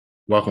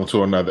Welcome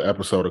to another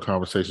episode of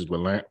Conversations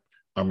with Lamp.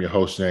 I'm your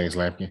host, James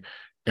Lampkin.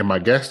 And my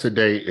guest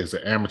today is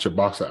an amateur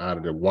boxer out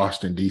of the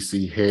Washington,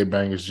 D.C.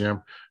 Headbangers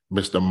gym,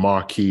 Mr.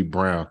 Markee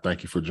Brown.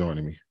 Thank you for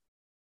joining me.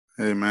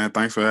 Hey, man,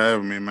 thanks for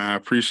having me, man. I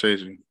appreciate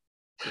you.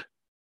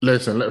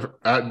 Listen,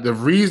 the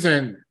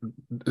reason,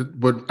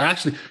 but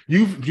actually,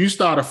 you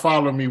started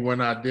following me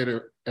when I did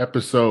an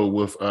episode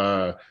with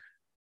one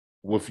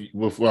of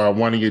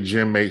your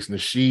gym mates,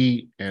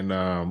 Nasheed and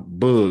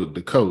Bug,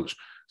 the coach.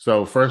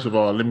 So first of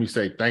all, let me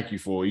say thank you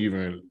for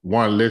even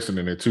one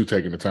listening and two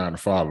taking the time to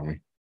follow me.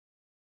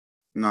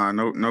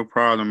 No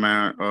problem,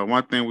 man.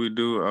 One thing we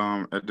do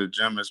at the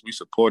gym is we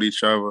support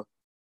each other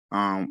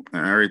and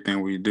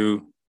everything we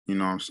do. You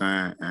know what I'm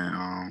saying?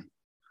 And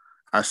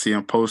I see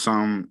them post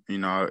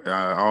something,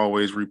 I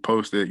always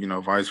repost it.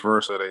 Vice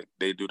versa.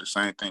 They do the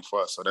same thing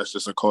for us. So that's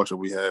just a culture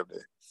we have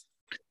there.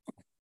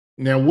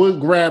 Now, what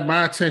grabbed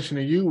my attention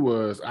to you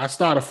was I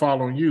started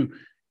following you,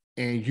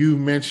 and you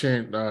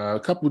mentioned a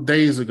couple of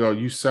days ago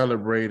you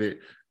celebrated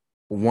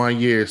 1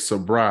 year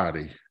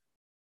sobriety.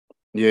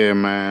 Yeah,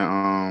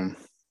 man.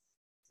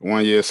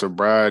 1 year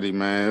sobriety,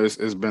 man.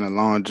 It's been a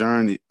long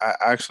journey. I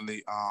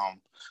actually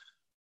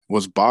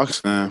was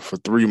boxing for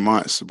 3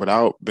 months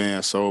without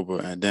being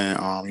sober, and then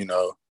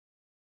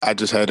I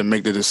just had to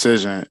make the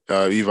decision: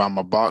 either I'm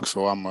a box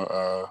or I'm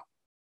a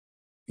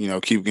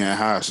keep getting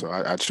high. So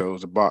I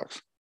chose to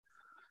box.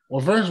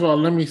 Well, first of all,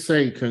 let me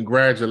say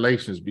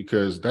congratulations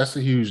because that's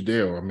a huge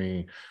deal. I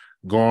mean,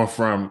 going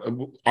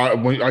from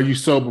are you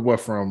sober?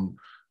 What from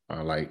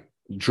like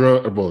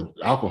drug? Well,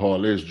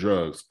 alcohol is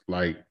drugs.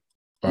 Like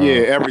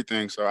Yeah,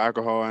 everything. So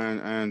alcohol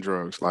and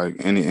drugs. Like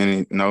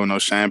any no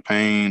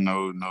champagne,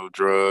 no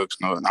drugs,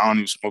 no. I don't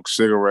even smoke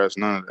cigarettes.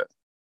 None of that.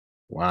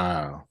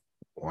 Wow.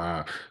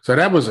 So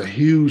that was a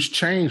huge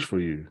change for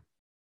you.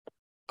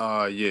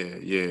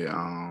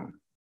 Yeah.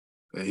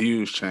 A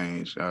huge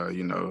change. Was,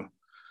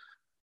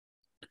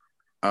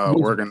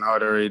 Working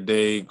out every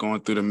day, going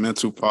through the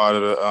mental part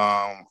of the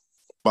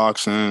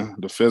boxing,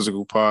 the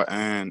physical part,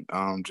 and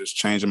just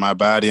changing my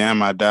body and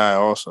my diet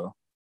also,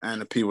 and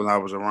the people I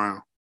was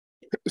around.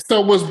 so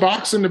was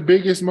boxing the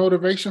biggest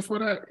motivation for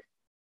that?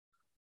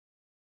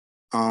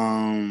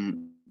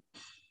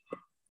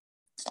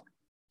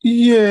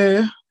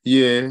 Yeah.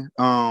 Me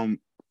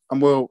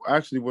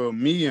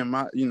and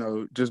my,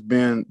 just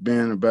being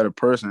a better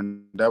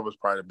person, that was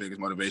probably the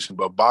biggest motivation.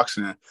 But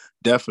boxing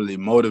definitely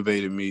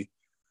motivated me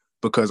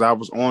because I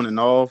was on and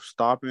off,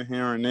 stopping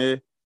here and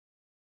there,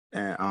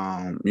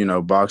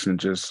 and boxing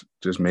just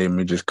made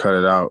me just cut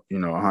it out,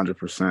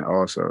 100%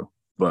 also.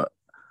 But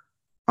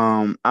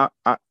I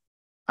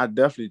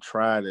definitely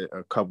tried it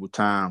a couple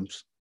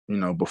times,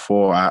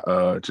 before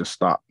I just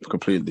stopped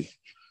completely.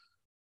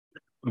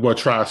 What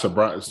trying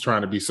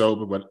to be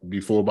sober, but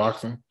before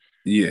boxing?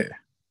 Yeah.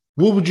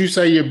 What would you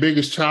say your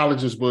biggest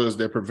challenges was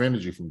that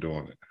prevented you from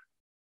doing it?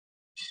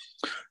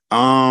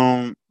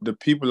 The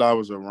people I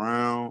was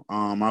around,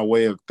 my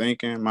way of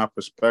thinking, my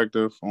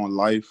perspective on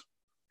life,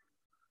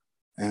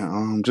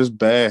 and just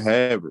bad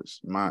habits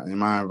in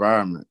my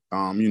environment.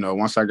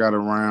 Once I got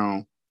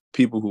around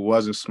people who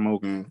wasn't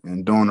smoking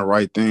and doing the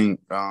right thing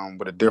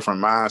with a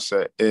different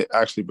mindset, it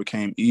actually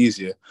became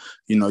easier.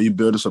 You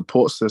build a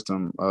support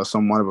system,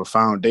 somewhat of a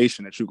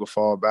foundation that you could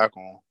fall back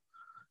on.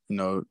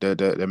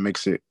 That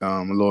makes it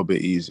a little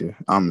bit easier.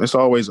 It's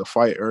always a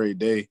fight every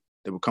day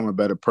to become a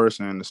better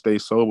person and to stay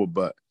sober,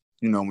 but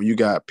when you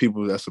got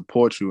people that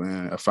support you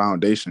and a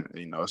foundation,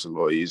 it's a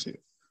little easier.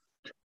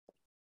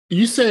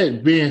 You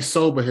said being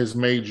sober has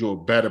made you a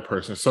better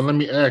person. So let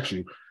me ask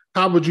you,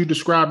 how would you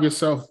describe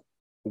yourself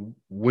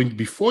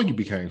before you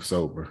became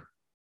sober?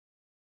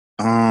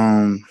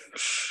 Um,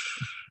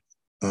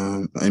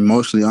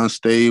 Emotionally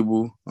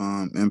unstable,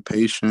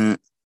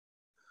 impatient,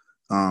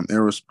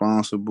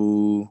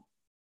 irresponsible.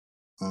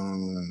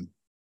 I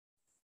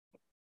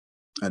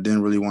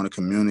didn't really want to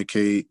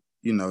communicate,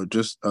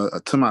 just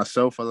to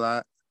myself a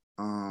lot.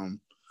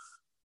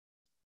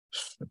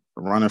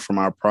 Running from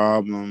my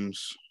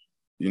problems,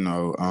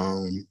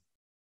 willing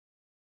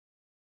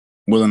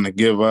to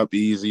give up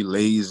easy,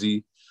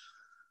 lazy,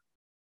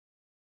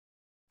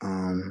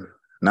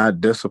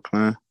 not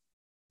disciplined.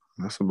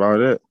 That's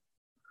about it.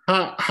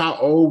 How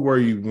old were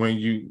you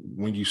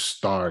when you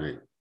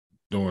started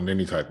doing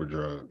any type of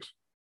drugs?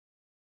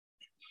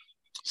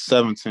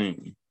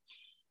 17.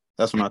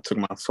 That's when I took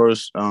my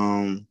first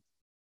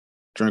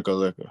drink of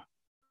liquor.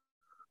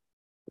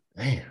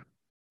 Damn.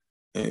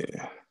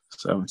 Yeah,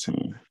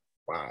 17.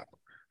 Wow.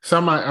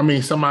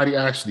 Somebody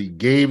actually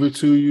gave it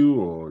to you,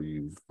 or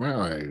you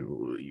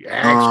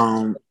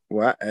asked.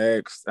 Well,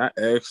 I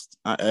asked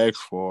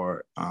for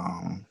it.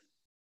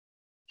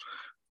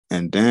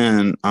 And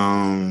then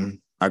I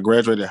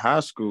graduated high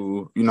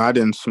school. I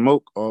didn't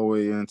smoke all the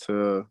way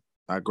until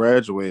I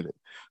graduated.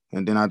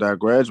 And then after I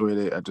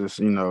graduated, I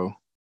just,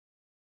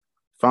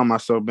 found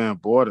myself being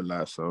bored a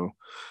lot. So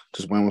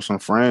just went with some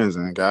friends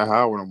and got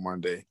high with them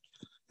one day.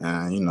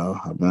 And,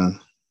 I've been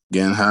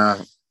getting high,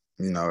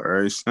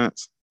 ever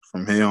since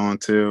from here on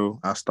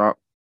till I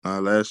stopped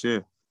last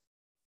year.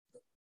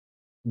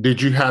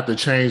 Did you have to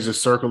change the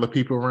circle of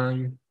people around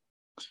you?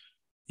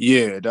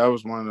 Yeah, that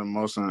was one of the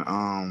most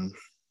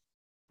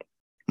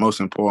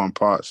important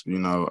parts,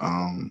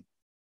 of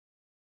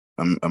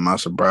my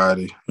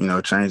sobriety,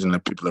 changing the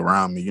people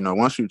around me.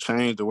 Once you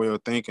change the way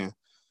of thinking,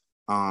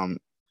 um,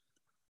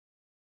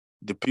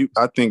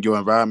 I think your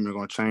environment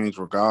gonna change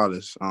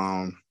regardless.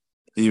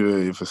 Either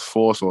if it's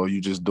forced or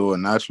you just do it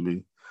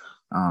naturally.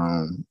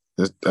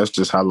 That's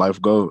just how life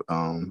goes.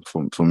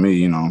 For me,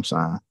 you know what I'm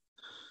saying.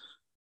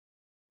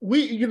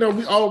 We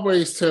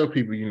always tell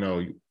people,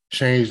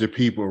 change the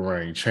people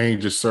around you,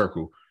 change the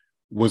circle.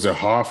 Was it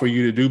hard for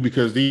you to do?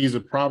 Because these are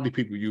probably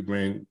people you've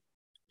been,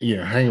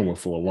 hanging with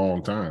for a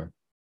long time.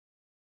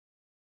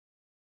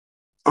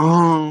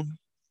 Um,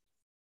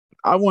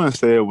 I wouldn't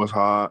say it was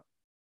hard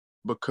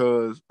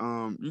because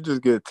you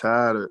just get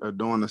tired of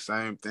doing the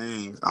same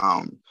things.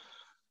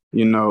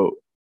 You know,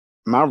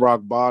 my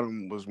rock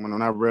bottom was when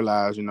I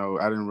realized,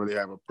 I didn't really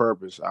have a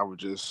purpose. I was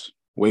just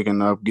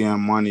waking up, getting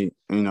money,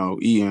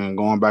 eating and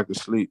going back to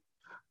sleep.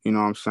 You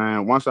know what I'm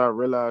saying? Once I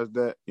realized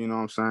that, what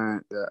I'm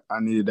saying, that I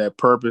needed that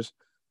purpose,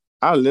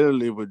 I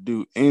literally would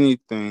do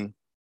anything,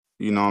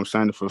 what I'm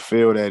saying, to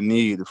fulfill that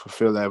need, to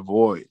fulfill that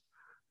void.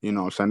 You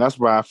know what I'm saying? That's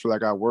why I feel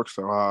like I work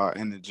so hard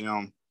in the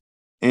gym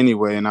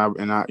anyway, and I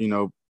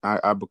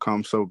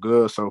become so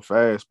good so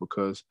fast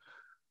because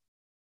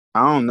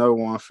I don't never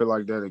want to feel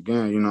like that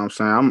again. You know what I'm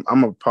saying?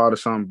 I'm a part of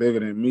something bigger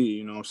than me.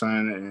 You know what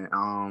I'm saying?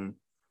 And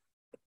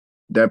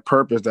that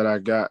purpose that I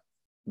got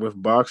with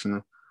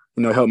boxing,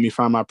 helped me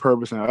find my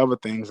purpose in other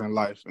things in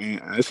life, and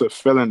it's a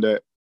feeling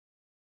that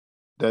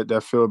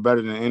feel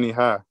better than any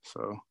high.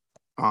 So,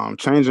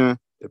 changing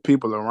the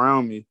people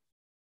around me,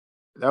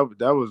 that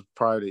was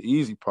probably the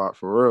easy part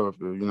for real.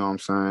 You know what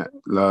I'm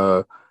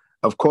saying?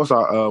 Of course,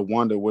 I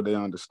wonder would they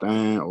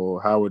understand or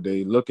how would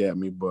they look at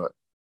me, but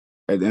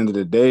at the end of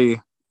the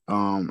day,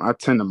 I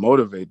tend to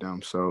motivate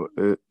them, so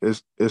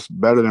it's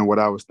better than what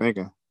I was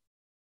thinking.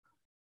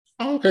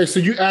 Okay, so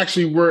you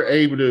actually were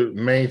able to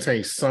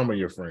maintain some of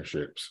your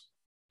friendships.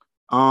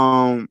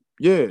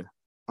 Yeah.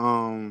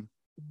 Um,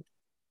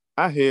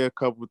 I hear a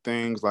couple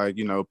things like,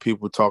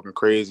 people talking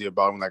crazy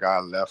about me, like I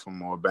left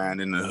them or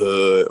abandoned the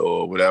hood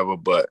or whatever.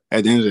 But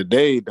at the end of the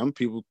day, them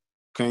people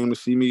came to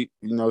see me,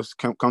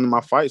 come to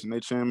my fights and they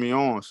cheering me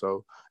on.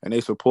 So, and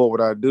they support what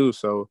I do.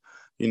 So,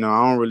 I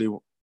don't really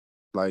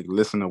like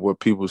listen to what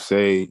people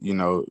say.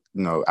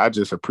 I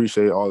just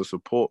appreciate all the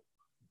support,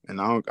 and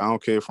I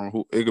don't care from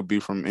who. It could be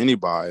from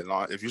anybody.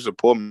 If you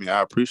support me,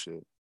 I appreciate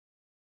it.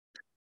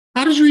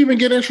 How did you even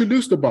get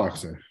introduced to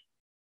boxing?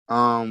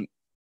 Um,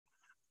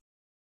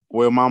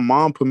 well, my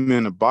mom put me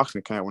in a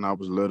boxing camp when I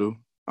was little.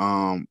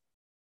 Um,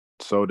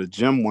 so the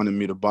gym wanted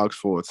me to box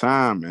for a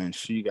time, and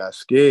she got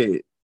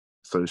scared.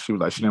 So she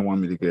was like, she didn't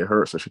want me to get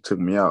hurt, so she took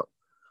me out.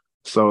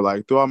 So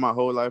like throughout my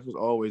whole life, there's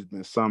always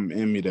been something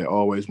in me that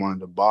always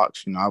wanted to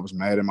box. I was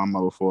mad at my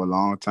mother for a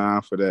long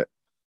time for that,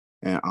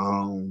 and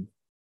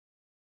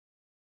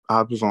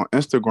I was on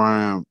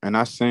Instagram and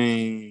I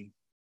seen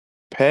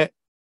Pat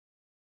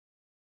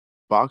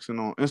boxing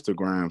on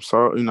Instagram.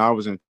 So, I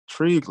was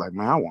intrigued, like,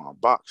 man, I want to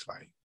box.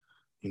 Like,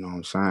 you know what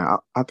I'm saying?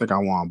 I think I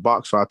want to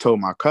box. So I told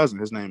my cousin,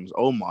 his name is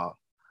Omar.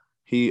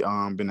 He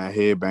been at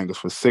Headbangers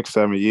for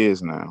 6-7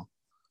 years now.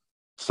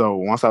 So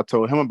once I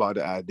told him about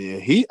the idea,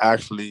 he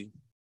actually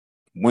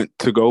went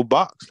to go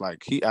box.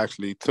 Like he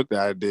actually took the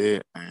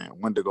idea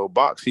and went to go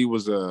box. He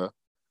was like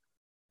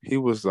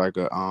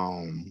a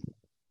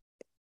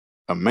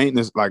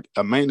maintenance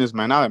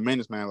man, not a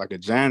maintenance man, like a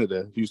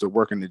janitor. He used to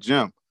work in the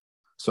gym.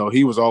 So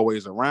he was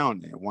always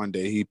around there. One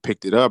day he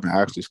picked it up and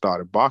actually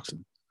started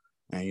boxing.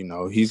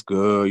 And he's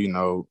good, he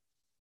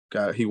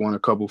won a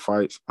couple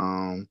fights.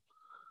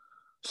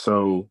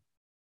 So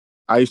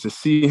I used to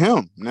see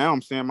him. Now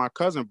I'm seeing my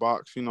cousin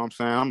box, you know what I'm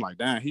saying? I'm like,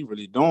 damn, he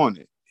really doing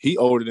it. He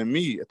older than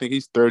me. I think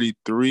he's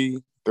 33,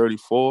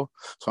 34.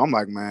 So I'm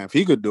like, man, if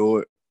he could do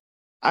it,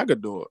 I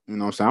could do it. You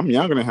know what I'm saying? I'm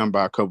younger than him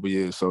by a couple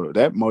years. So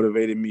that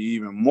motivated me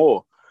even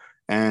more.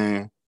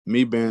 And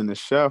me being the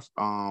chef,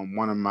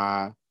 one of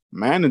my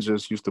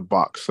managers used to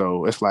box.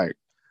 So it's like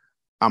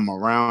I'm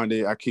around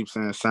it. I keep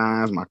seeing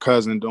signs, my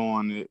cousin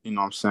doing it, you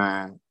know what I'm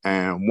saying?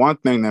 And one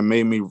thing that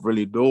made me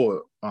really do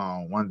it,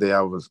 one day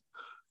I was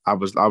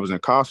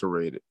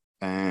incarcerated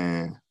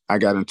and I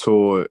got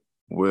into it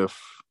with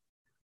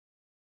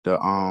the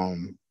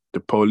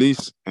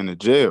police in the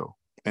jail,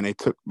 and they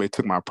took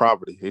my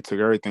property. They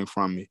took everything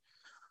from me.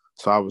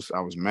 So I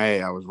was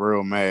mad. I was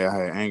real mad. I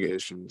had anger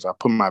issues. I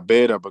put my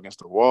bed up against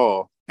the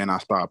wall and I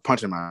started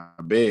punching my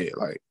bed,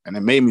 like, and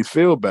it made me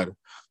feel better.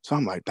 So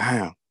I'm like,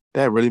 damn,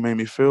 that really made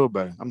me feel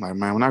better. I'm like,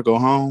 man, when I go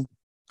home,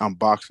 I'm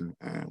boxing.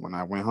 And when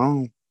I went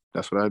home,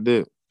 that's what I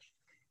did.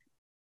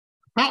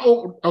 How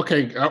old?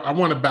 Okay, I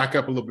want to back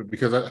up a little bit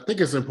because I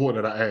think it's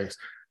important that I ask.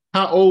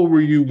 How old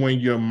were you when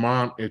your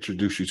mom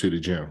introduced you to the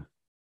gym?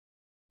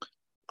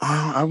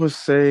 I would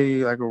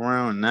say like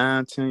around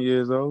 9, 10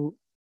 years old.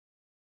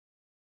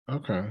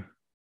 Okay.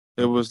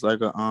 It was like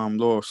a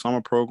little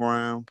summer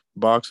program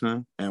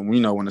boxing, and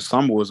when the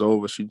summer was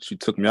over, she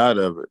took me out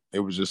of it. It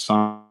was just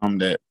something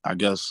that I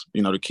guess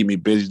to keep me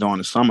busy during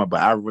the summer.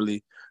 But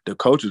the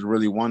coaches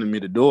really wanted me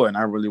to do it, and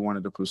I really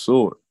wanted to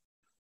pursue it.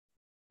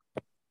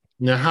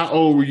 Now, how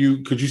old were you?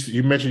 Because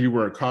you mentioned you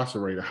were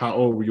incarcerated. How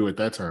old were you at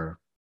that time?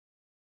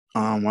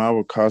 I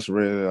was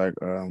incarcerated like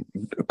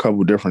a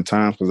couple different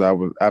times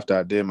because after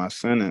I did my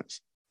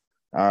sentence,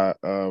 I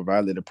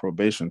violated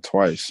probation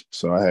twice.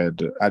 So I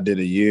did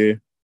a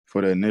year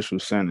for the initial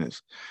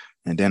sentence,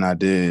 and then I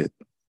did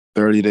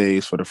 30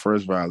 days for the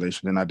first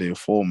violation. Then I did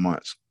 4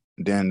 months.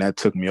 Then that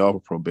took me off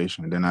of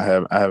probation. Then I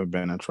haven't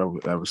been in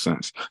trouble ever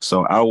since.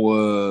 So I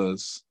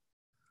was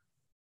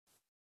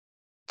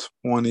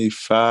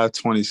 25,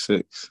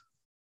 26.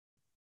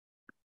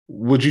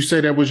 Would you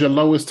say that was your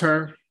lowest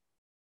term?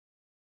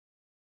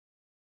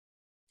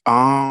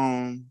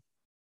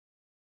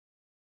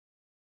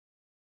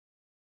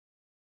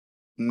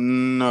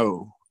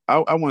 No.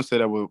 I wouldn't say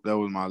that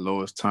was my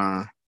lowest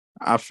term.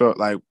 I felt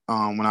like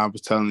when I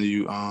was telling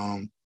you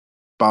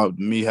about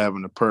me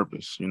having a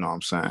purpose, you know what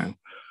I'm saying?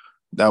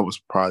 That was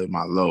probably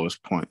my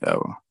lowest point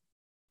ever.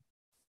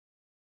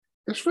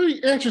 It's really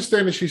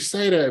interesting that you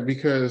say that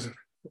because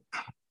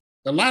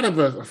a lot of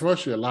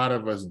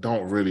us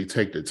don't really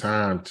take the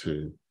time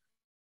to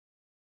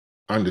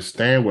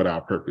understand what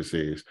our purpose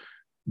is.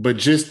 But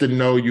just to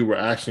know you were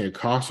actually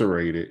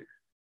incarcerated,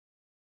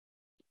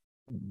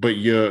 but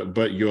your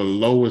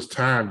lowest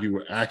time you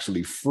were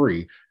actually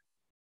free,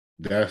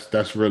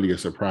 that's really a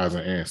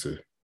surprising answer.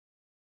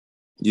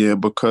 Yeah,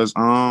 because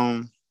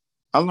I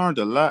learned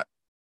a lot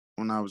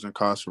when I was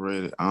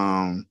incarcerated.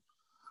 And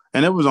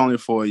it was only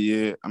for a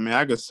year. I mean,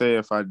 I could say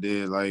if I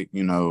did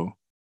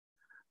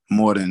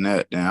more than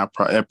that, then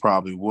it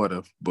probably would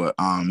have. But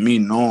me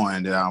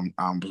knowing that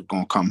I'm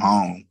gonna come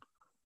home,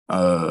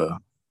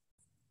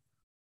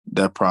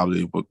 that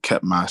probably would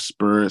kept my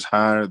spirits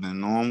higher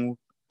than normal.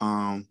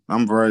 I'm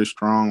very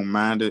strong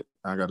minded.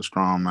 I got a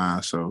strong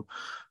mind, so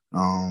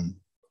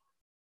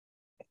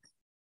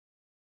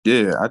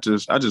yeah. I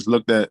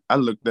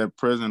looked at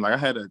prison like I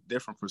had a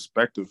different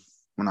perspective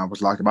when I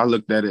was locked up. I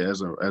looked at it as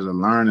a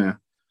learning,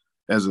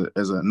 as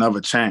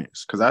another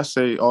chance. Because I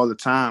say all the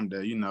time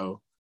that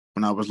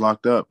when I was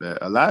locked up, that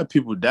a lot of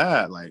people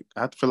died. Like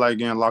I feel like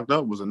getting locked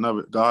up was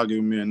God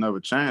giving me another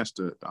chance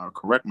to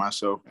correct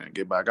myself and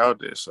get back out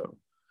there. So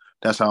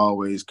that's how I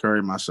always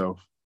carry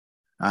myself.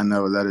 I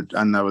never let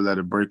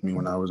it break me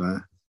when I was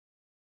in.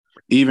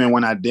 Even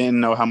when I didn't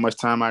know how much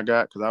time I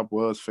got, because I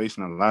was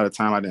facing a lot of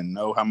time, I didn't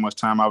know how much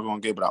time I was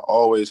gonna get, but I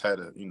always had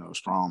a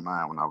strong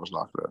mind when I was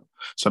locked up.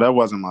 So that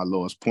wasn't my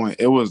lowest point.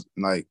 It was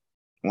like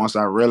once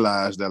I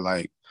realized that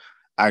like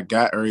I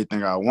got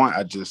everything I want,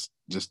 I just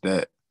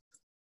that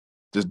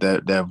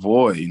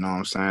void, you know what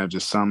I'm saying?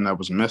 Just something that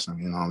was missing,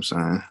 you know what I'm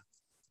saying?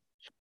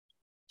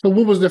 So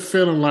what was the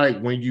feeling like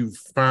when you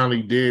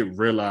finally did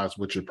realize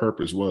what your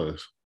purpose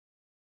was?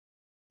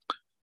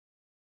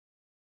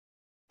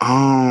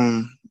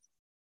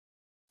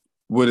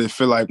 Would it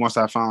feel like once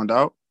I found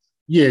out?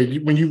 Yeah,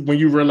 when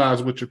you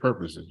realized what your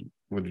purpose is,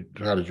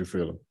 how did you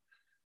feel?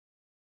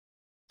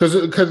 Because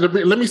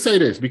let me say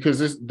this,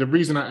 because the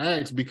reason I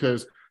asked,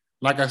 because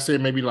like I said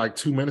maybe like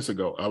 2 minutes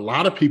ago, a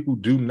lot of people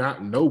do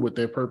not know what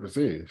their purpose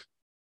is,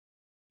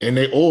 and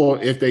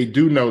or if they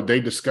do know,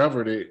 they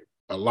discovered it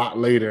a lot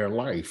later in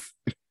life,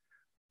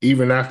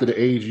 even after the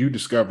age you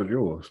discovered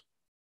yours.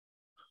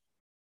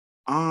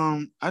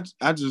 I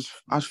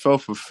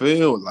felt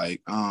fulfilled.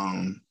 Like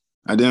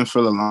I didn't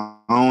feel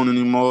alone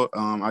anymore.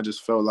 I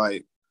just felt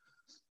like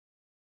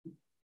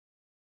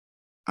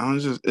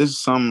it's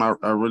something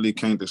I really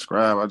can't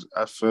describe.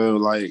 I feel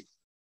like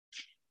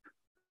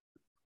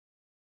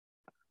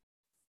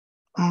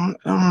I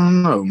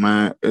don't know,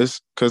 man.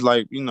 It's because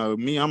like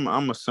me,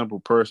 I'm a simple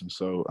person.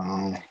 So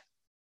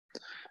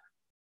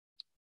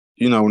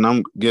when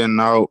I'm getting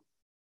out,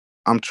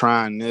 I'm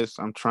trying this,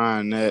 I'm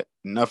trying that.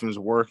 Nothing's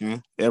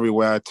working.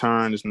 Everywhere I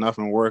turn, there's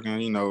nothing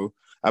working.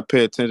 I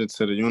pay attention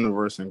to the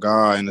universe and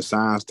God and the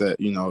signs that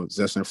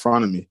that's in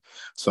front of me.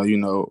 So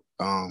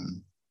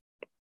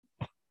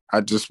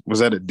I just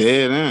was at a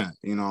dead end.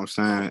 You know what I'm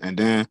saying? And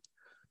then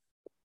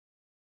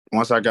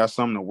once I got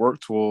something to work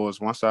towards,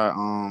 once I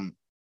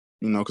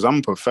because I'm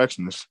a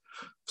perfectionist.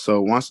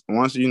 So once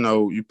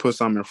you put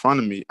something in front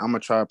of me, I'm gonna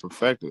try to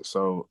perfect it.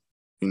 So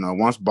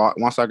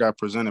once I got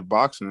presented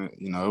boxing,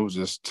 it was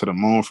just to the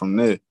moon from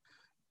there.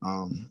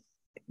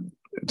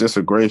 Just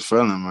a great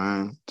feeling,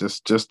 man.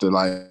 Just to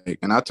like,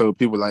 and I told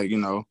people like,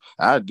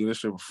 I'd do this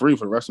shit for free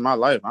for the rest of my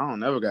life. I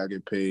don't ever gotta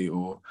get paid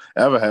or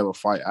ever have a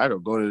fight. I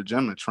could go to the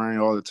gym and train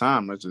all the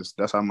time.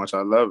 That's how much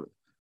I love it.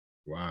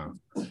 Wow.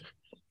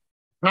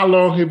 How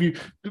long have you,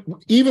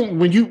 even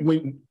when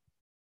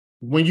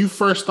you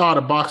first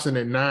started boxing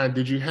at 9,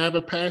 did you have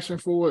a passion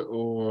for it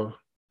or?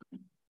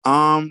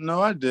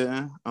 No, I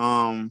didn't.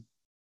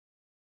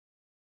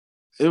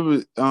 It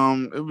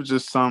was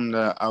just something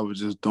that I was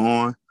just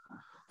doing.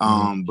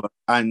 But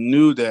I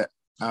knew that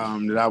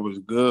I was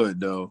good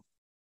though.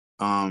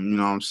 You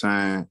know what I'm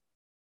saying?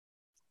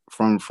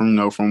 from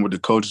what the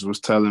coaches was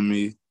telling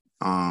me,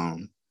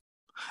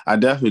 I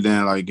definitely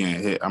didn't like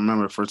getting hit. I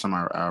remember the first time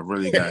I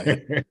really got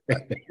hit.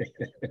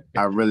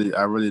 I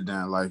really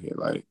didn't like it.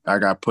 Like I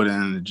got put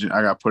in the gym,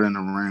 I got put in the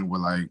ring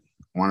with like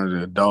one of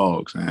the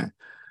dogs, and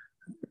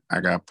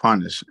I got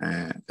punished,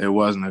 and it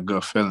wasn't a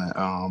good feeling.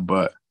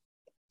 But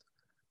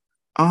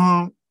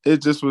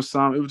it just was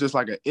it was just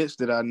like an itch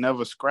that I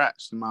never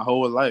scratched in my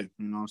whole life.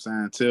 You know what I'm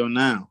saying? Until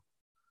now.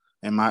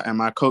 And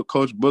my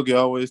coach Boogie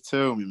always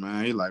tell me,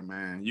 man, he like,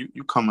 man,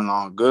 you coming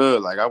along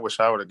good. Like I wish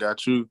I would have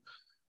got you.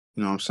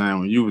 You know what I'm saying?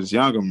 When you was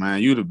younger,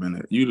 man, you'd have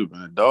been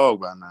a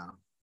dog by now.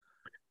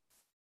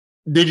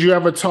 Did you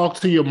ever talk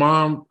to your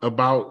mom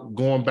about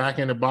going back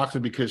into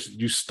boxing because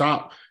you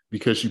stopped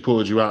because she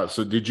pulled you out?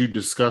 So did you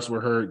discuss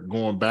with her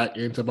going back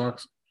into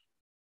boxing?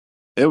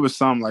 It was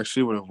something like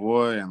she would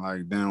avoid and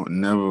like then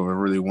never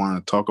really want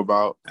to talk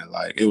about, and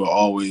like it would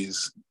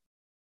always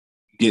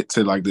get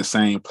to like the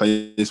same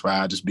place where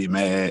I'd just be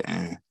mad,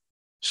 and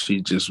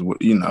she just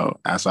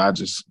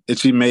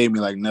she made me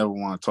like never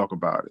want to talk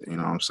about it. You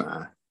know what I'm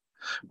saying?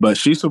 But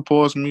she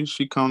supports me.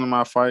 She come to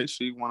my fight.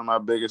 She one of my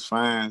biggest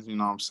fans. You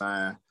know what I'm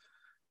saying?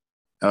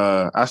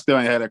 I still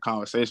ain't had that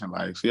conversation.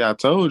 Like, see, I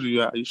told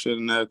you, you should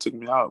have never took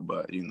me out.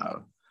 But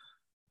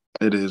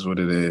it is what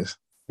it is.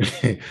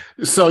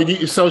 so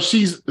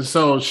she's it's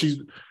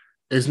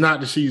not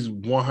that she's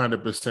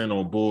 100%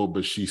 on board,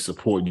 but she's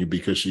supporting you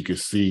because she can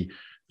see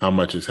how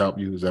much it's helped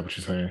you. Is that what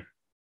you're saying?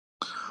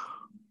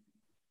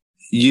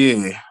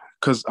 Yeah,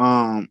 because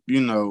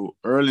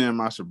early in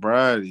my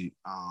sobriety,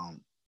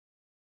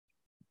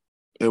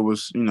 it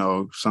was,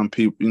 some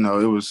people,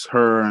 it was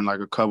her and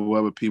like a couple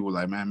other people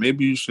like, man,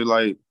 maybe you should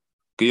like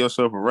give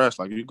yourself a rest.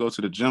 Like you go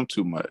to the gym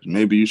too much.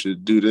 Maybe you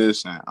should do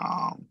this and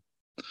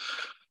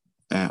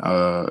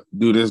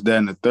do this, that,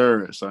 and the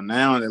third. So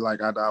now that like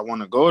I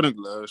want a golden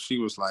glove, she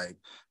was like,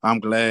 I'm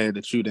glad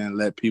that you didn't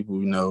let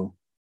people,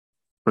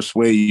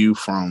 persuade you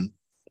from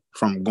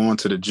going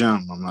to the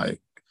gym. I'm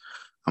like,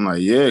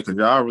 yeah, because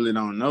y'all really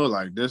don't know.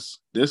 Like this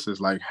is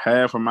like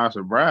half of my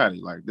sobriety.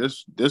 Like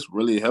this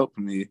really helped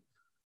me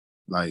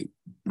like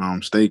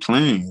stay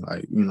clean.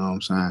 Like, you know what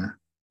I'm saying?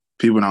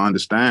 People don't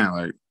understand.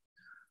 Like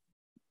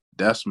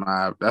that's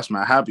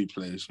my happy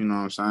place, you know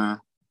what I'm saying?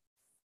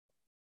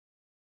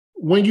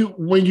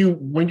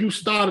 When you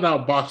started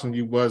out boxing,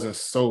 you wasn't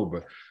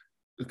sober.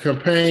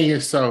 Comparing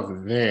yourself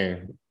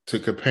then to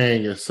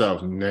comparing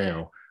yourself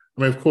now.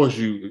 I mean, of course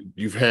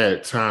you've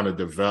had time to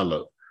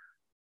develop.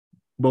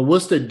 But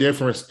what's the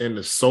difference in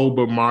the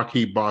sober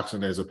Markee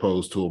boxing as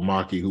opposed to a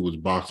Markee who was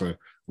boxing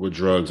with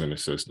drugs in the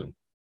system?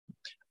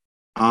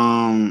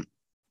 I'm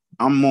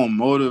more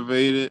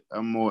motivated.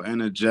 I'm more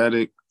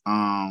energetic.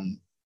 I'm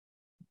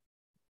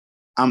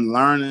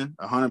learning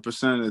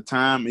 100% of the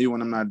time, even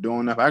when I'm not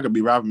doing enough. I could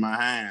be wrapping my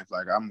hands.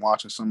 Like I'm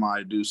watching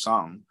somebody do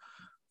something.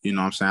 You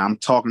know what I'm saying? I'm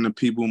talking to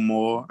people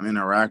more. I'm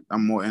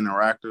more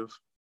interactive.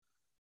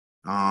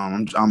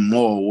 I'm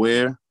more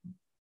aware.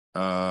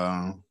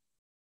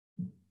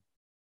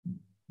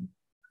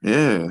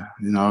 Yeah,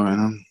 and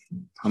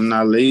I'm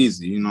not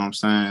lazy, you know what I'm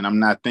saying? I'm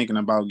not thinking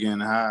about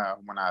getting high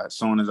as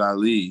soon as I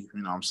leave,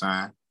 you know what I'm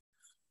saying?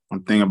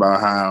 I'm thinking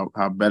about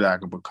how better I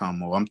can become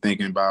more. I'm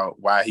thinking about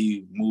why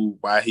he moved,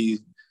 why he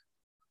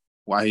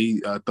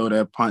throw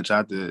that punch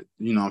out the,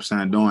 you know what I'm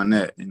saying, doing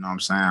that, you know what I'm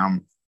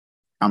saying?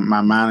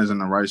 My mind is in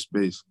the right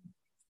space.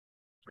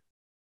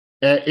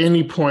 At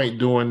any point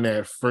during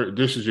that,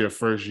 this is your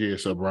first year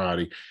of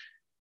sobriety,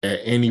 at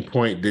any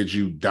point did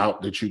you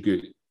doubt that you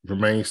could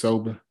remain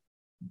sober?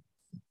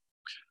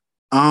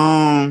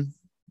 I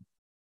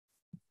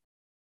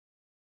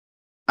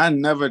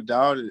never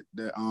doubted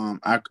that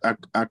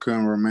I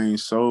couldn't remain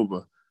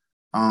sober.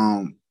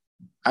 I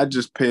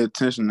just pay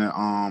attention to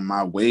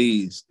my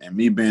ways and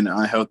me being an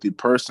unhealthy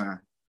person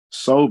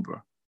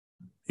sober.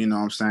 You know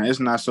what I'm saying?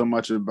 It's not so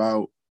much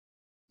about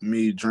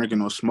me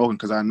drinking or smoking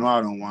because I know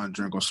I don't want to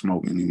drink or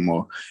smoke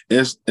anymore.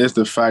 It's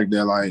the fact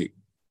that like,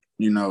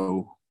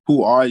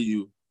 who are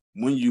you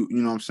when you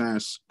know what I'm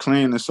saying,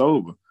 clean and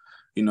sober.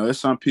 There's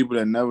some people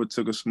that never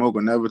took a smoke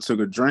or never took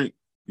a drink.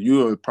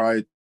 You would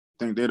probably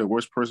think they're the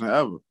worst person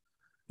ever.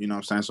 You know what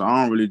I'm saying? So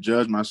I don't really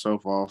judge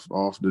myself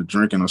off the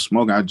drinking or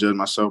smoking. I judge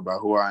myself by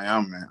who I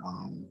am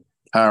and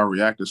how I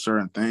react to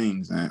certain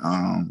things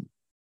and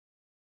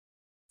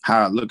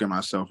how I look at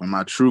myself and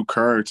my true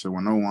character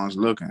when no one's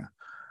looking.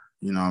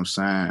 You know what I'm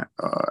saying?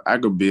 I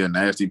could be a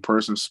nasty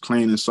person,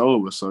 clean and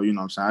sober. So, you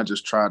know what I'm saying? I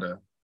just try to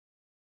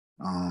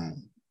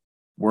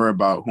worry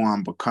about who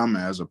I'm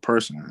becoming as a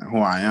person and who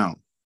I am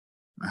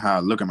and how I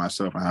look at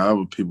myself and how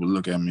other people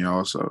look at me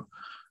also.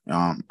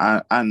 I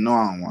know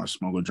I don't want to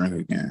smoke or drink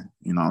again.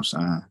 You know what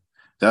I'm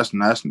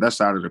saying? That's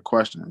out of the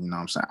question. You know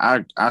what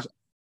I'm saying?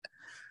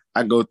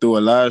 I go through a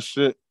lot of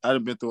shit.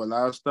 I've been through a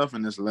lot of stuff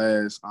in this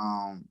last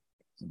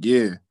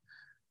year,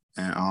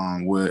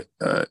 and with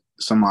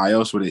somebody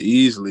else would have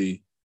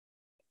easily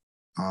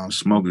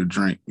smoked or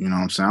drink. You know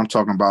what I'm saying? I'm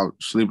talking about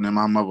sleeping in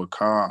my mother's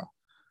car.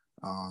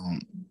 You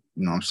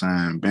know what I'm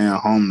saying? Being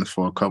homeless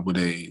for a couple of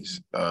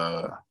days.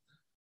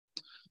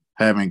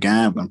 Having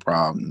gambling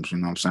problems. You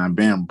know what I'm saying?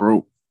 Being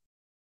broke.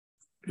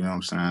 You know what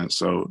I'm saying?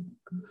 So,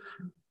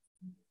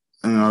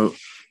 you know,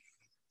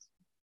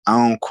 I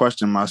don't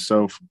question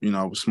myself, you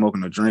know,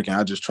 smoking or drinking.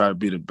 I just try to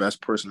be the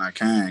best person I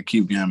can and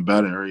keep getting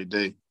better every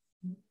day.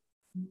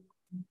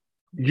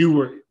 You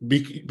were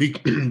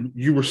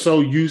you were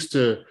so used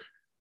to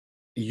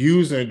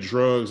using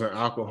drugs and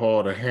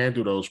alcohol to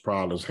handle those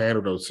problems,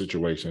 handle those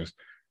situations,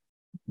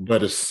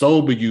 but as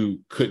sober, you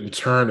couldn't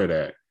turn to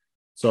that.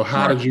 So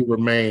how Right. did you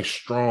remain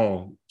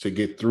strong to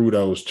get through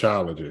those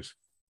challenges?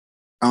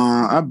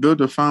 I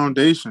built a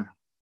foundation.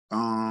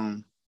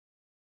 A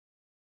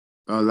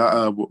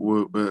lot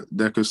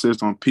that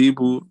consists on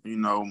people, you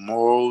know,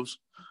 morals,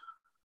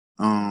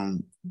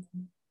 and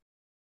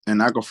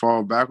I could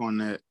fall back on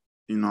that.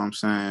 You know what I'm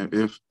saying?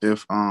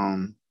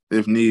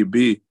 If need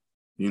be,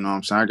 you know what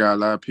I'm saying. I got a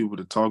lot of people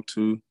to talk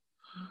to.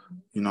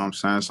 You know what I'm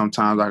saying.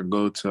 Sometimes I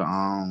go to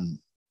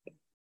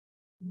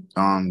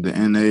the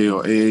NA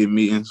or AA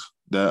meetings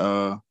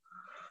that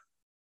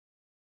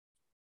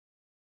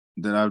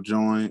I've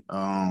joined.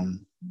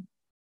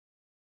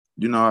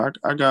 You know,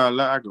 I got a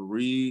lot I could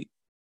read.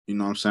 You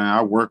know what I'm saying?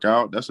 I work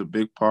out. That's a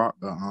big part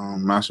of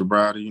my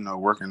sobriety, you know,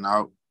 working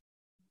out.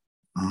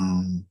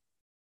 Um,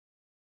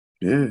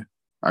 yeah.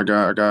 I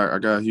got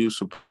a huge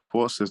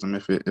support system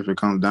if it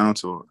comes down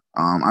to it.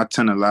 I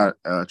tend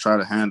to try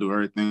to handle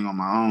everything on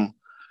my own.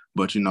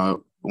 But you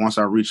know, once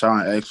I reach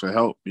out and ask for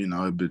help, you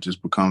know, it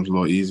just becomes a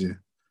little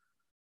easier.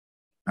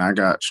 I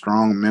got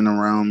strong men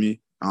around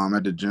me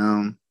at the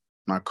gym,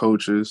 my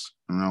coaches,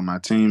 you know, my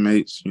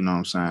teammates, you know what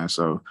I'm saying?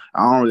 So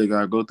I don't really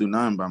gotta go through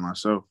nothing by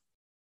myself.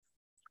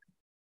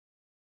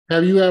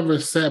 Have you ever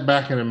sat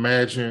back and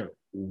imagined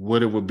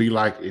what it would be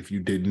like if you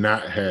did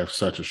not have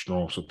such a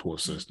strong support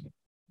system?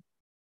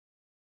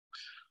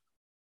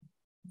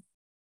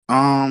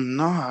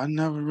 No, I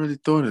never really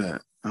thought of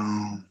that.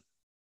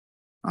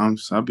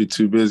 I'll be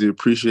too busy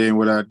appreciating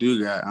what I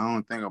do got. I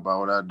don't think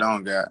about what I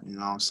don't got, you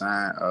know what I'm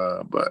saying?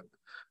 But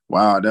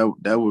wow,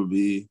 that would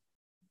be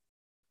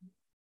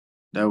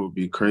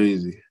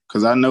crazy.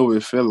 Cause I know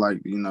it feel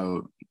like, you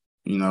know,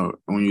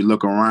 when you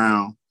look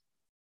around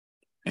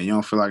and you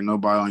don't feel like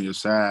nobody on your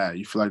side,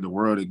 you feel like the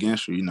world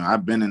against you. You know,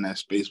 I've been in that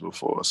space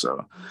before,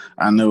 so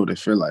I know what it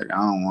feel like. I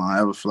don't want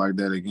to ever feel like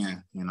that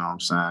again. You know what I'm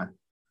saying?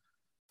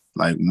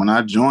 Like when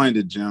I joined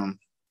the gym,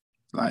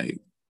 like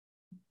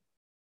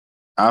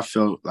I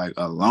felt like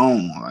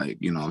alone, like,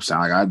 you know what I'm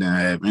saying? Like I didn't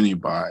have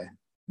anybody,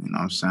 you know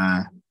what I'm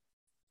saying?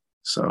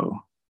 So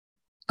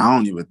I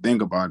don't even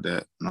think about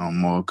that no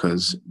more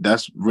because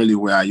that's really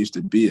where I used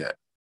to be at.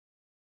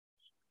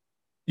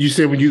 You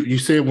said when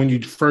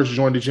you first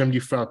joined the gym,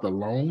 you felt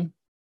alone.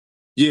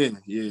 Yeah,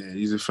 yeah.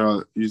 Used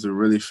to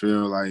really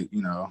feel like,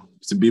 you know,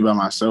 used to be by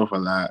myself a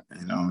lot,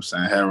 you know what I'm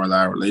saying? Had a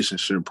lot of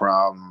relationship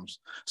problems.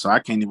 So I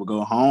can't even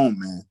go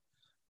home and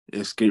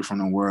escape from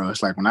the world.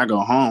 It's like when I go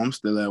home, I'm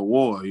still at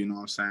war, you know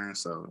what I'm saying?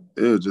 So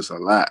it was just a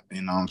lot,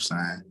 you know what I'm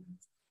saying?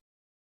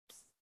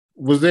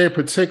 Was there a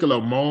particular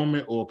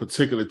moment or a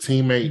particular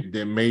teammate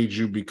that made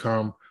you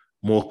become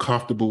more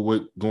comfortable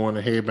with going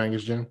to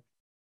Headbangers Gym?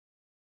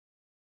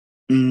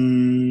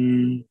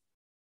 Mm,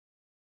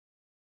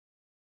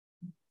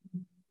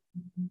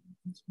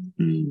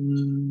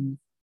 mm,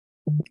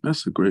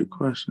 that's a great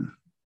question.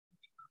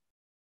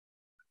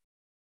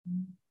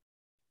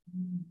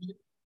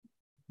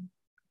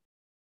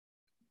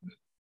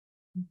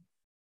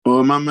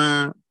 Well, my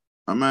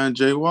man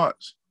Jay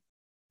Watts.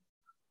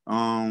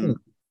 Um,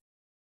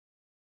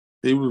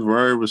 he was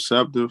very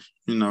receptive,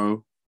 you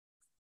know.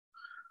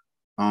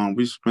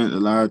 We spent a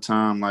lot of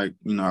time like,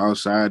 you know,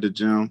 outside the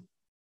gym.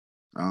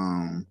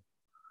 Um,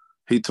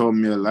 he taught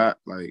me a lot,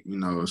 like, you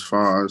know, as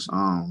far as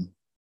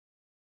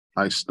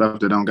like stuff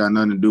that don't got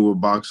nothing to do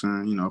with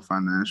boxing, you know,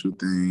 financial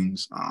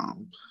things,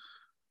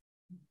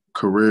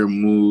 career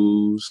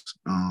moves,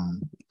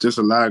 just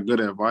a lot of good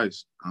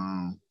advice.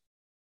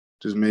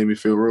 Just made me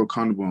feel real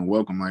comfortable and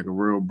welcome, like a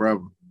real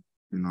brother.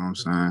 You know what I'm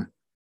saying?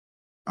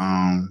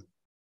 Um,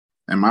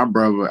 and my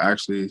brother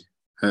actually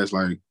has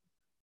like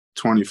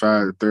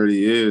 25 to 30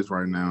 years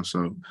right now.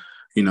 So,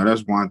 you know,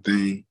 that's one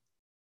thing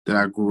that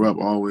I grew up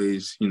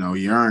always, you know,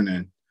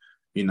 yearning,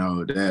 you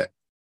know, that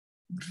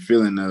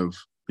feeling of,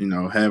 you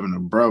know, having a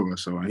brother.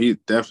 So he's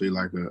definitely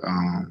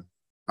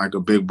like a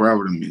big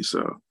brother to me.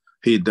 So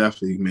he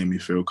definitely made me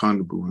feel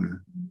comfortable and,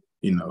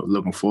 you know,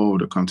 looking forward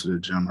to come to the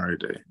gym every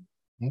day.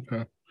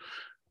 Okay.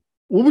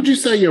 What would you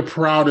say your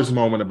proudest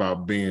moment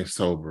about being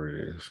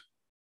sober is?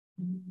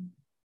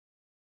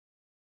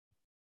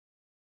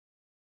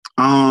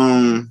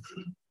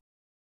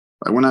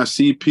 Like when I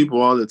see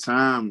people all the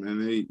time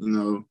and they, you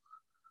know,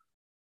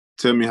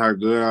 tell me how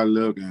good I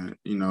look and,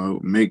 you know,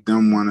 make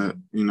them want to,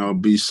 you know,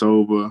 be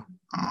sober.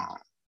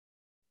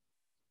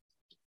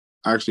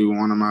 Actually,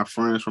 one of my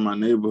friends from my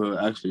neighborhood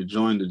actually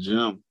joined the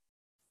gym.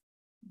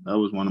 That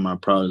was one of my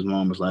proudest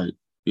moments. Like,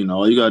 you know,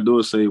 all you gotta do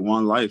is save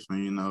one life,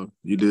 and you know,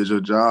 you did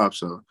your job.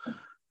 So,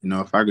 you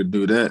know, if I could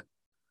do that,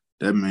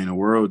 that mean the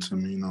world to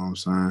me. You know what I'm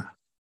saying?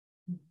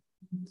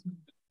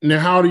 Now,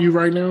 how old are you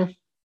right now?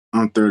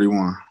 I'm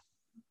 31.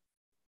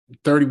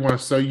 31.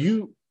 So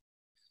you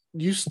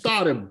you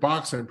started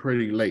boxing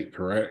pretty late,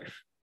 correct?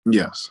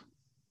 Yes.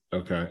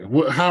 Okay.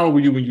 How old were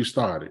you when you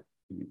started?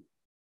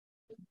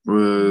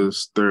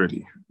 Was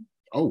 30.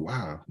 Oh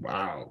wow,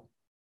 wow.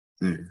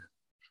 Yeah.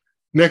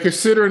 Now,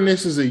 considering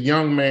this is a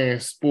young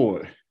man's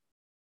sport,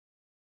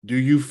 do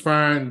you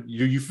find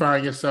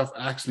yourself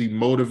actually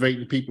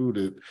motivating people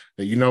to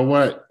that, you know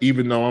what,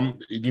 even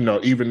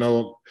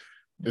though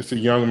it's a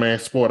young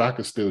man's sport, I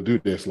could still do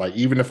this, like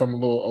even if I'm a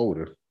little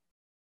older.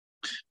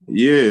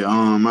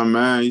 Yeah, my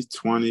man, he's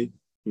 20.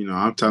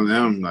 I'm telling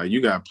him, like, you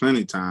got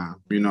plenty time.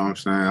 You know what I'm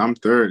saying? I'm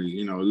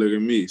 30, look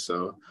at me.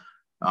 So,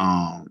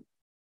 um,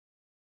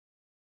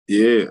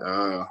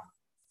 yeah,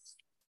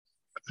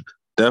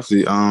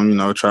 definitely,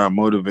 try to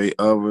motivate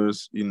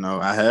others.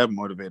 I have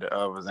motivated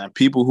others and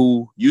people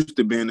who used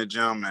to be in the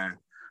gym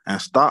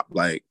and stop,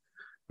 like,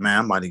 man,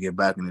 I'm about to get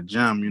back in the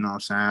gym. You know what I'm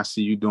saying? I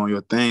see you doing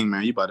your thing,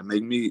 man. You about to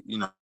make me,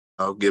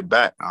 get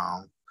back.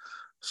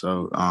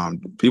 So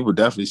people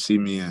definitely see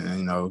me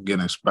and, get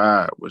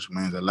inspired, which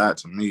means a lot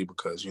to me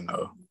because,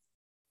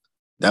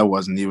 that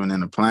wasn't even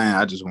in the plan.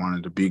 I just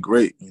wanted to be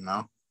great.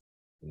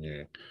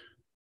 Yeah.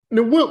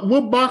 Now,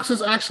 what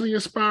boxers actually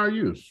inspire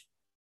you?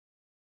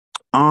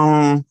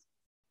 Um,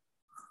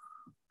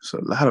 so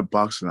a lot of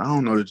boxing. I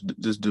don't know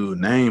this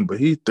dude's name, but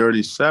he's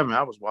 37.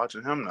 I was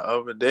watching him the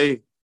other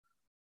day.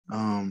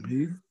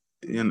 He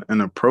in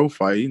a pro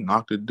fight, he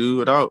knocked the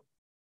dude out.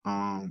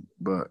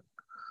 But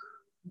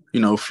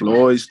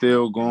Floyd's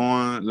still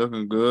going,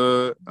 looking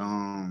good.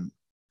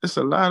 It's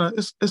a lot of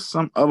it's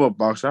some other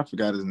boxer. I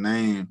forgot his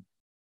name.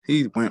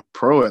 He went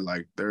pro at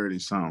like 30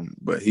 something,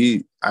 but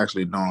he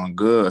actually doing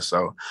good.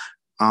 So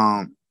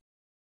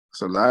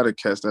it's a lot of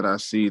cats that I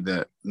see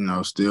that,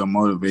 still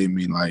motivate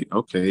me. Like,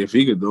 okay, if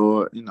he could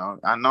do it,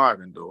 I know I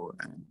can do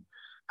it. And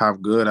how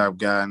good I've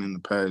gotten in the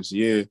past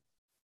year,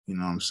 you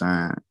know what I'm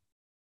saying?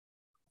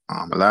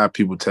 A lot of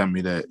people tell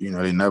me that,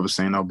 they never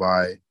seen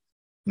nobody,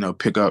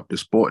 pick up the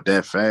sport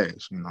that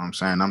fast. You know what I'm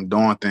saying? I'm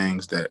doing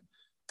things that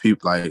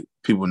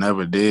people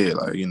never did.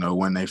 Like,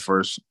 when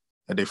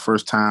at their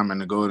first time in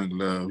the Golden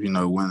Glove,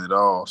 win it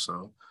all.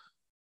 So,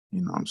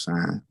 you know what I'm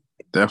saying?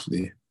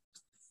 Definitely.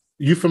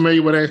 You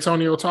familiar with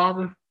Antonio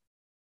Tarver?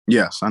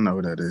 Yes, I know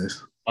who that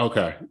is.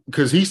 Okay,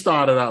 because he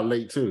started out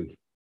late too.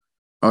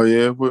 Oh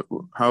yeah,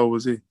 how old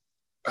was he?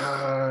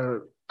 Uh,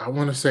 I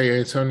want to say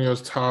Antonio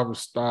Tarver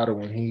started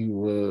when he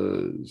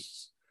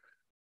was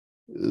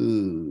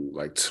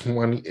like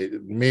 20,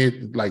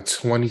 mid like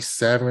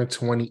 27,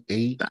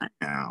 28.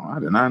 Damn, I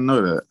did not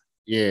know that.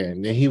 Yeah,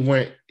 and then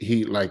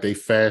they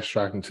fast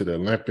tracked him to the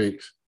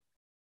Olympics,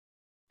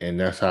 and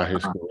that's how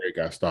his career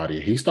got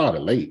started. He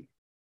started late.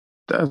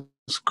 That's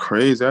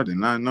crazy. I did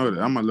not know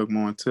that. I'm gonna look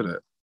more into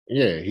that.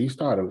 Yeah, he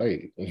started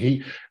late.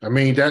 I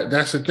mean,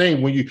 that's the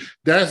thing.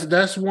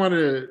 That's one of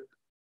the,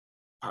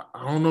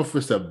 I don't know if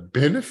it's a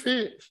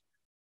benefit,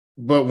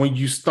 but when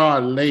you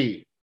start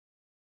late,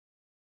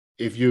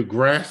 if you're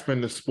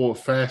grasping the sport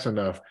fast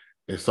enough,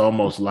 it's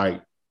almost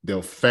like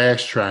they'll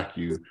fast track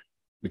you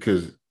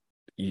because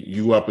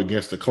you up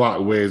against the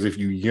clock. Whereas if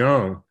you're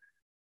young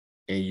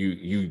and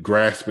you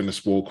grasping the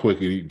sport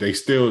quickly, they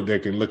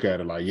can look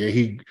at it like, yeah,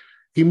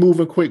 he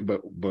moving quick,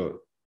 but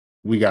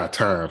we got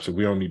time, so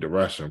we don't need to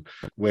rush him.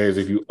 Whereas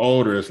if you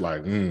older, it's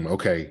like,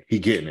 okay, he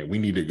getting it. We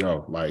need to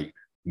go. Like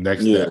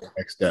next Yeah. step,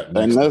 next step, And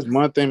next that's step.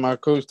 one thing my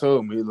coach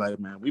told me. Like,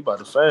 man, we about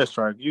to fast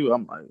track you.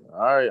 I'm like, all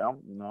right, I'm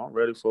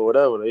ready for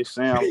whatever. They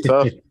saying I'm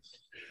tough.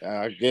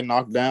 I get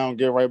knocked down,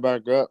 get right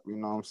back up. You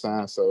know what I'm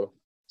saying? So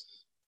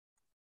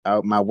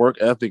my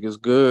work ethic is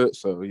good.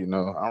 So,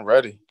 I'm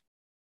ready.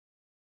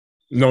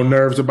 No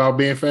nerves about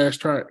being fast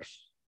tracked.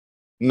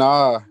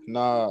 Nah.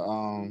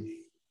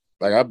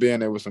 Like I've been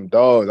there with some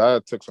dogs. I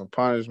took some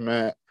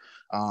punishment.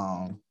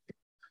 And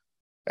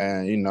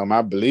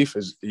my belief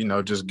is,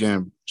 just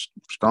getting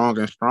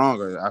stronger and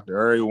stronger after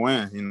every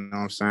win. You know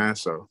what I'm saying?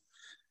 So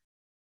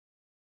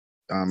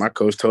my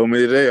coach told me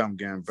today I'm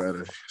getting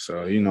better.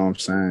 So you know what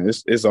I'm saying?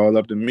 It's all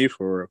up to me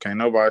for real. Can't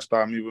nobody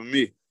stop me but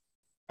me.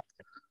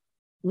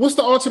 What's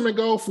the ultimate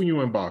goal for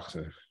you in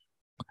boxing?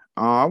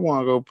 I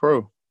want to go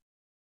pro.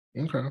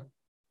 Okay.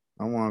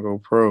 I want to go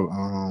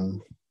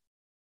pro.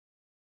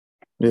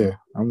 Yeah,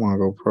 I want to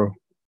go pro.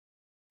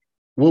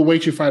 What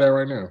weight you fight at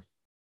right now?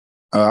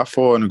 I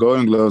fought in the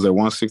Golden Gloves at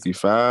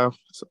 165.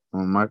 So,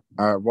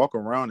 I walk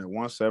around at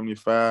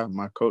 175.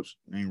 My coach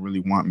didn't really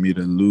want me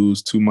to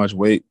lose too much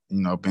weight,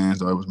 being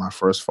though it was my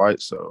first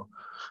fight. So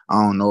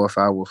I don't know if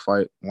I will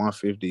fight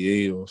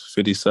 158 or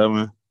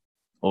 57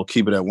 or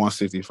keep it at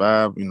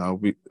 165.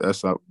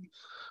 That's up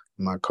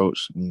my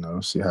coach,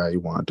 see how he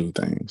want to do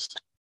things.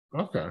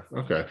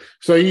 Okay.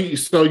 So you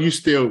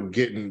still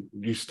getting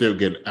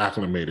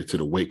acclimated to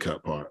the weight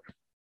cut part.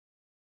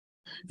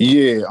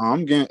 Yeah,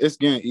 it's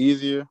getting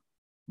easier.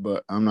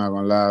 But I'm not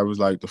gonna lie, it was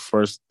like the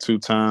first 2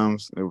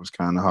 times it was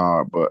kind of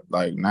hard. But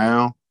like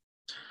now,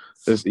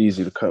 it's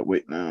easy to cut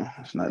weight now.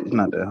 It's not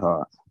that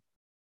hard.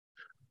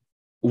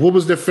 What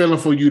was the feeling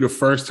for you the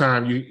first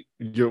time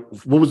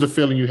what was the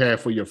feeling you had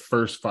for your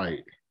first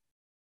fight?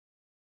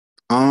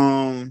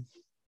 Wow.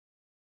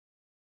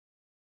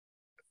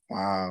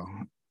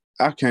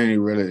 I can't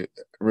really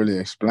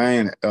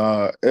explain it.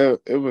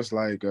 It was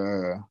like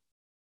it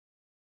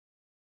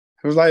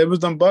was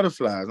them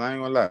butterflies. I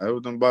ain't gonna lie, it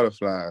was them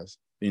butterflies.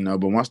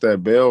 But once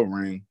that bell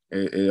ring,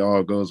 it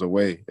all goes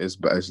away. It's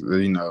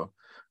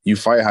you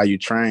fight how you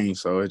train,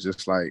 so it's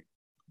just like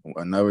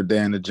another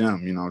day in the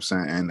gym. You know what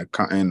I'm saying? And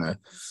the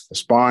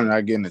sparring that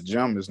I get in the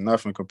gym is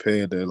nothing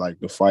compared to like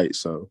the fight.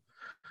 So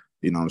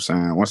you know what I'm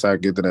saying? Once I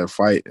get to that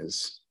fight,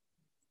 it's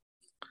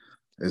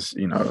I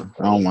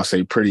don't want to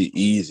say pretty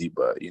easy,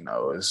 but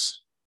it's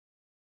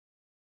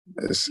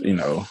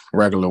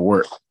regular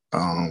work.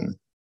 I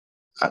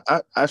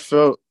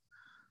felt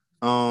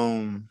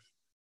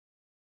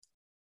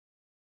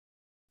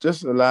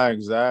just a lot of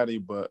anxiety,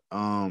 but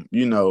I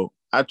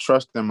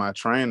trust in my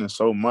training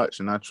so much,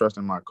 and I trust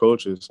in my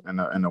coaches and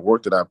the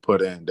work that I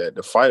put in, that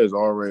the fight is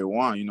already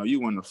won.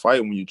 You win the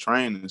fight when you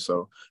train, and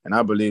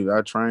I believe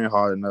I train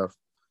hard enough.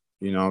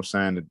 You know what I'm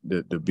saying,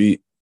 to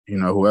beat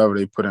whoever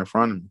they put in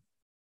front of me.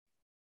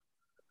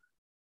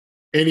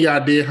 Any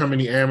idea how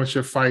many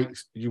amateur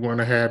fights you want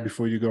to have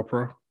before you go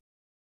pro?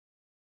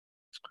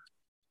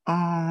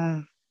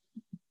 I'd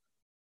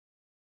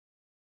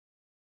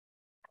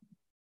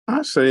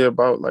say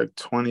about like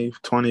 20,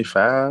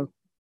 25.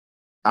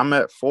 I'm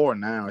at 4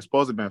 now. It's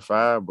supposed to have been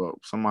 5, but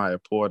somebody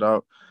pulled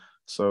out.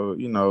 So,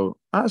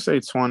 I'd say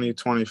 20,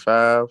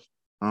 25.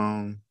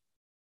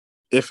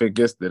 If it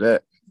gets to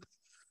that,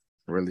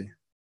 really.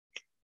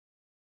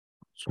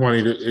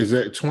 20, is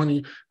that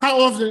 20?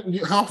 How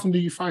often do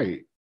you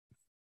fight?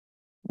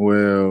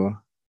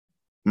 Well,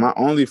 my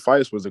only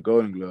fights was the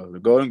Golden Glove. The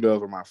Golden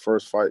Glove were my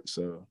first fight.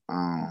 So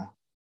I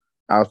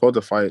was supposed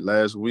to fight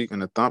last week in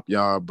the Thump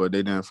Yard, but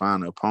they didn't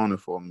find an opponent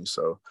for me.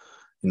 So,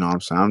 you know what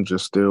I'm saying? I'm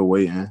just still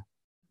waiting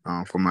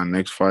for my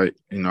next fight.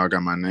 I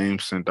got my name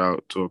sent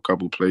out to a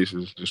couple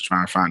places, just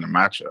trying to find a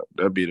matchup.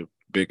 That'd be the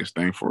biggest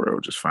thing for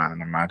real, just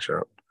finding a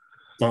matchup.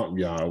 Thump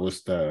Yard,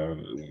 what's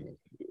that?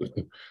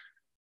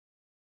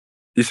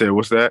 You said,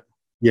 what's that?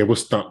 Yeah,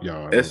 what's Thump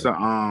Yard? It's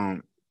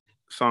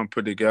something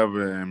put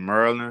together in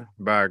Maryland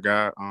by a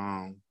guy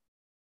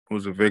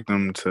who's a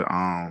victim to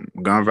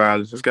gun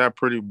violence. This guy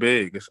pretty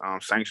big. It's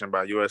sanctioned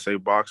by USA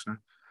Boxing.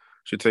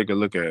 Should take a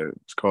look at it.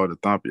 It's called the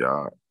Thump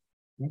Yard.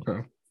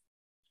 Okay.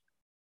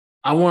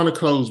 I want to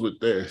close with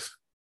this.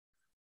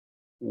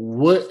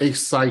 What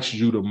excites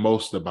you the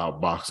most about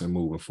boxing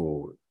moving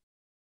forward?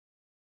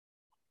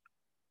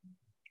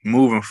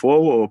 Moving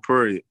forward or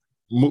period?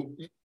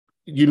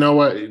 You know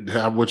what?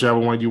 Whichever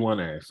one you want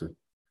to answer.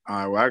 All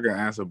right, well, I can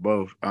answer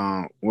both.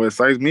 What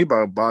excites me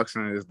about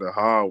boxing is the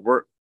hard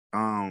work.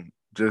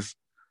 Just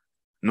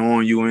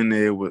knowing you in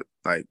there with,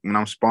 like, when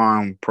I'm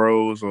sparring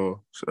pros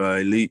or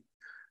elite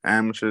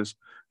amateurs,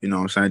 you know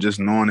what I'm saying? Just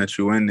knowing that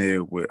you're in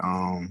there with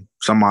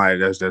somebody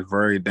that's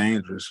very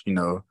dangerous,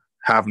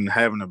 having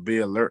to be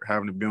alert,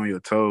 having to be on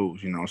your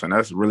toes, you know what I'm saying?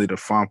 That's really the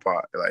fun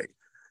part. Like,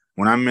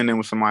 when I'm in there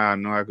with somebody I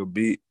know I could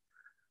beat,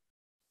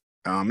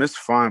 it's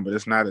fun, but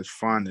it's not as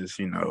fun as,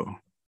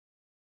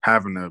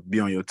 having to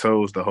be on your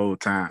toes the whole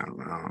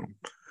time.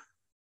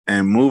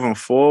 And moving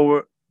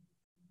forward,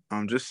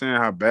 I'm just seeing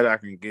how better I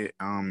can get.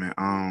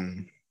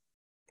 And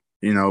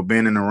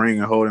being in the ring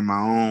and holding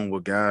my own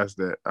with guys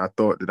that I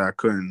thought that I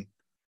couldn't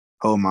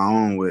hold my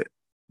own with.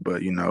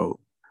 But,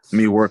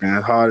 me working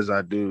as hard as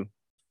I do,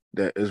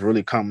 that is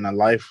really coming to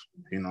life,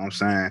 you know what I'm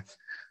saying?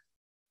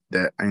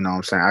 That,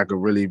 I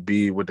could really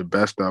be with the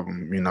best of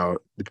them,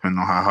 depending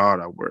on how hard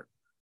I work.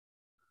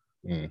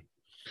 Mm.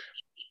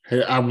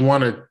 Hey, I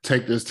want to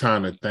take this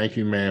time to thank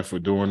you, man, for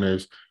doing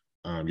this.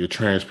 Your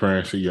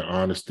transparency, your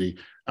honesty.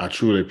 I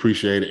truly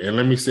appreciate it. And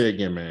let me say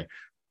again, man,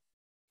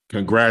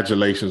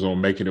 congratulations on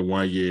making it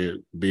 1 year,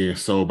 being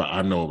sober.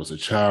 I know it was a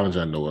challenge.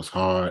 I know it's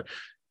hard.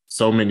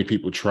 So many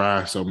people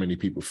try, so many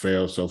people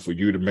fail. So for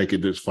you to make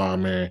it this far,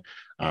 man,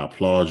 I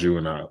applaud you,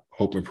 and I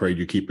hope and pray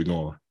you keep it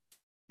going.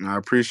 I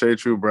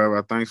appreciate you,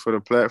 brother. Thanks for the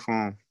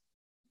platform.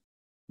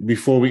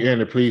 Before we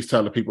end it, please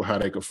tell the people how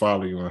they can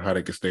follow you and how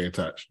they can stay in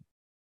touch.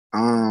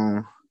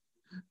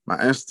 My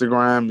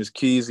Instagram is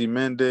Keezy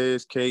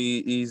Mendez,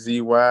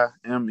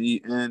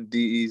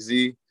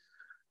 KeezyMendez.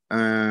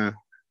 And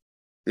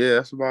yeah,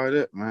 that's about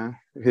it, man.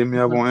 Hit me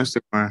up on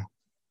Instagram.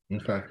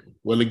 Okay.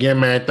 Well,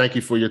 again, man, thank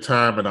you for your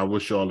time, and I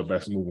wish you all the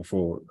best moving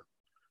forward.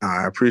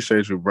 I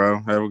appreciate you,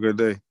 bro. Have a good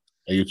day.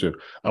 And you too.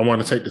 I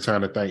want to take the time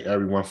to thank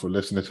everyone for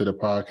listening to the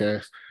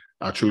podcast.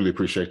 I truly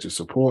appreciate your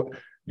support.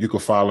 You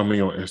can follow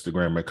me on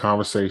Instagram at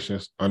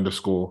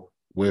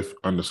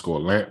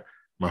conversations_with_Lant.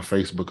 My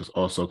Facebook is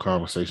also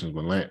Conversations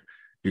with Lant.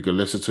 You can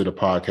listen to the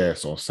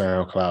podcast on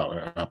SoundCloud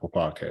and Apple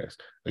Podcasts.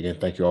 Again,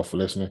 thank you all for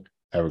listening.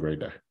 Have a great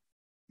day.